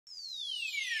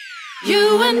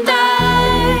You and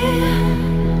I,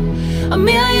 a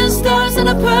million stars in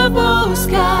a purple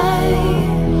sky.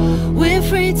 We're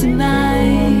free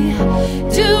tonight,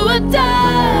 do or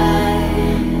die.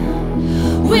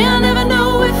 We'll never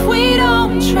know if we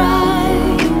don't try.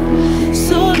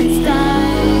 So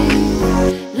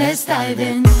let's dive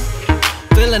in.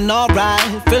 Feeling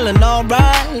alright,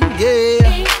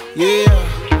 yeah, yeah.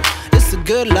 It's a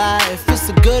good life,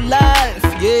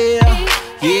 yeah,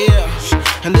 yeah.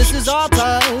 And this is our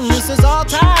time,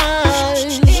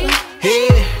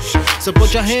 yeah. So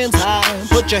put your hands high,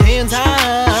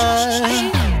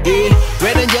 yeah.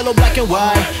 Red and yellow, black and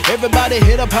white, everybody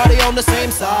hit a party on the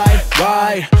same side,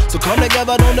 right? So come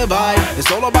together, don't divide. It's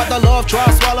all about the love, try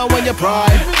swallowing your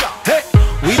pride. Hey,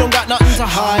 we don't got nothing to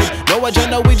hide, no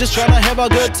agenda, we just tryna have a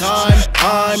good time.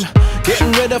 I'm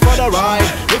getting ready for the ride.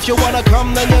 If you wanna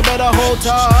come, then you better hold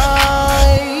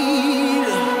tight.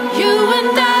 You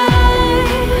and I,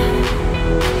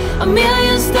 a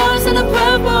million stars in a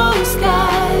purple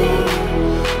sky.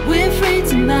 We're free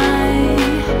tonight,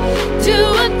 do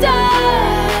or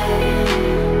die.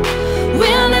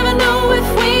 We'll never know if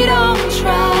we don't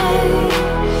try.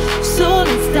 So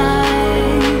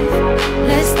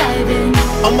let's dive in.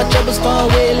 All my troubles far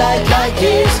away like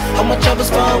Lightyears. All my troubles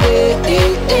far away,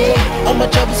 eh, eh. All my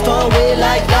troubles far away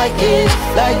like Lightyears.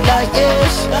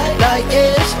 Lightyears.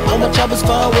 All my troubles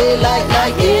far away like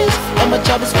Lightyears. All my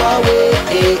troubles far away,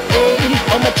 eh,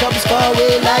 eh. All my troubles far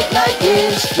away like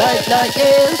Lightyears.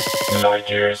 Lightyears.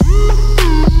 Lightyears.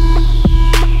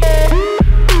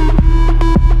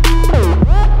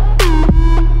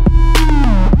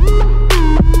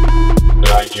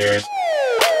 Lightyears.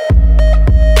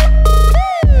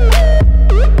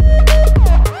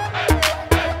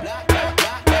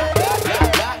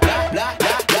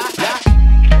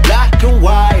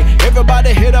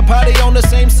 Everybody hit a party on the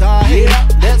same side. Yeah,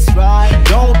 that's right.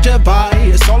 Don't divide.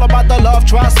 It's all about the love.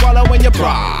 Try swallowing your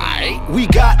pride. We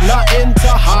got nothing to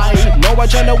hide. No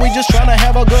agenda. We just tryna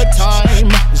have a good time.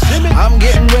 I'm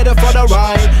getting ready for the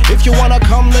ride. If you wanna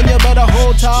come, then you better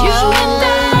hold tight. You and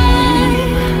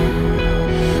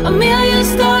I, a million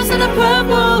stars in a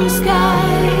purple sky.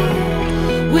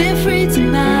 We're free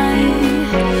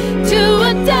tonight, do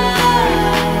or die.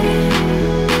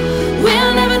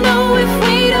 We'll never know if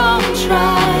we don't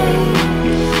try.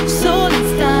 So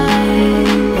let's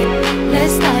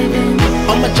dive in.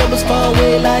 All my troubles far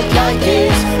away like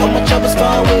Lightyears. All my troubles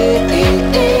far away,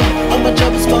 eh, eh. All my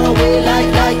troubles far away like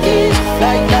Lightyears.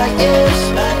 Lightyears.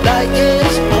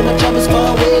 All my troubles far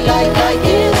away like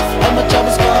Lightyears. All my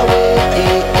troubles far away,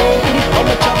 eh, eh. All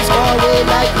my troubles far away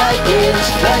like Lightyears.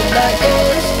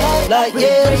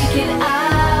 Lightyears. Break it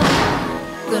out,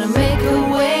 gonna make a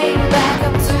way back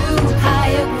up to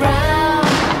higher ground,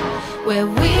 where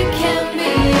we can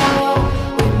be all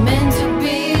we're meant to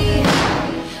be.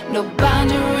 No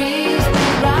boundaries,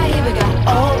 right here we got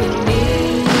all we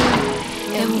need,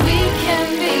 and we can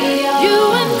be all. You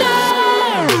and I,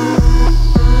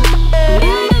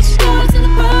 million stars in the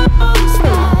purple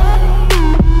sky.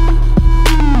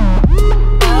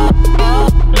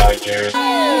 Lightyears.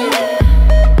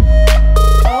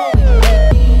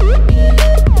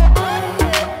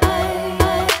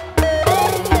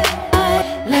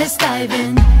 Let's dive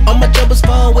in. All my troubles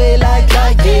far away like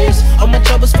Lightyears. All my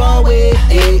troubles far away,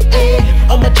 eh, eh.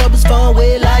 All my troubles far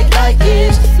away like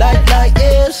Lightyears.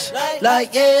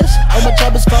 Lightyears. All my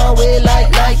troubles far away like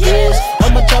Lightyears. All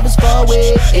my troubles far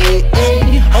away, eh,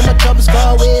 eh. All my troubles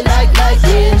far away like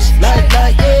Lightyears.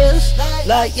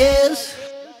 Lightyears.